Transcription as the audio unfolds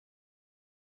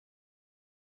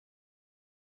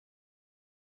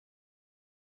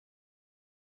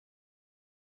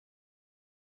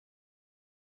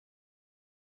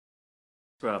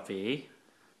Ruffy,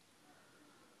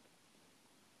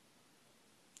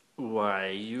 why are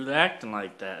you acting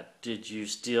like that? Did you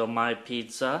steal my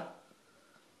pizza?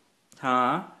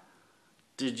 Huh?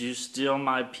 Did you steal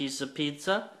my piece of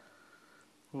pizza?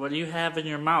 What do you have in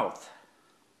your mouth?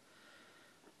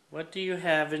 What do you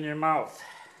have in your mouth?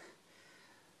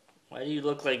 Why do you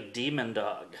look like Demon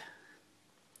Dog?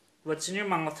 What's in your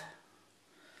mouth?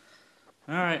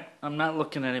 Alright, I'm not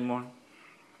looking anymore.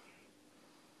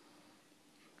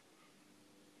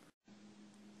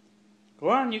 Go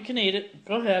on, you can eat it.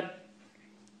 Go ahead.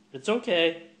 It's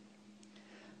okay.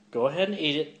 Go ahead and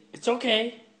eat it. It's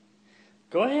okay.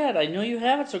 Go ahead. I know you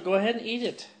have it, so go ahead and eat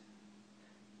it.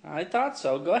 I thought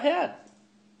so. Go ahead.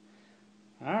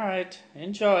 Alright,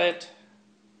 enjoy it.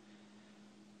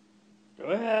 Go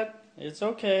ahead. It's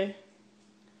okay.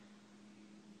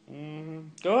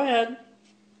 Go ahead.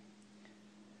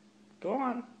 Go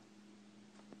on.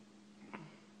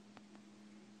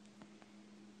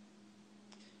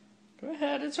 Go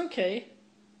ahead. It's okay.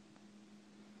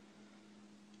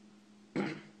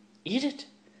 Eat it.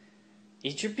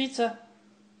 Eat your pizza.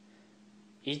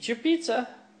 Eat your pizza.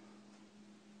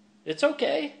 It's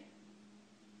okay.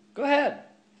 Go ahead.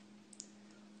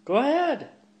 Go ahead.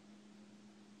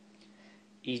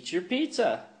 Eat your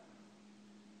pizza.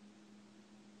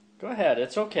 Go ahead.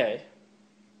 It's okay.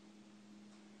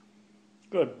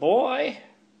 Good boy.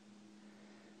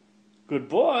 Good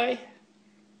boy.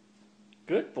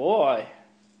 Good boy.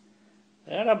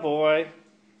 Atta boy.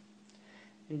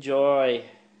 Enjoy.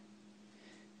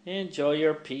 Enjoy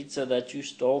your pizza that you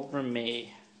stole from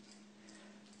me.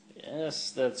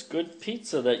 Yes, that's good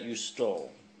pizza that you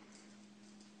stole.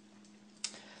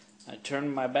 I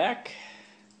turn my back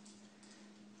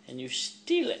and you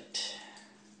steal it.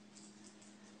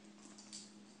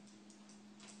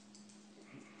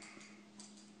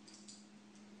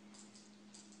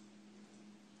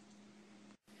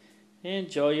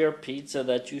 Enjoy your pizza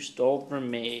that you stole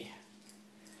from me.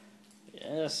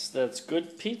 Yes, that's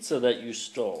good pizza that you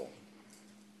stole.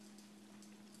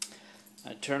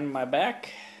 I turn my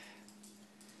back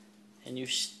and you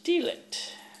steal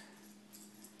it.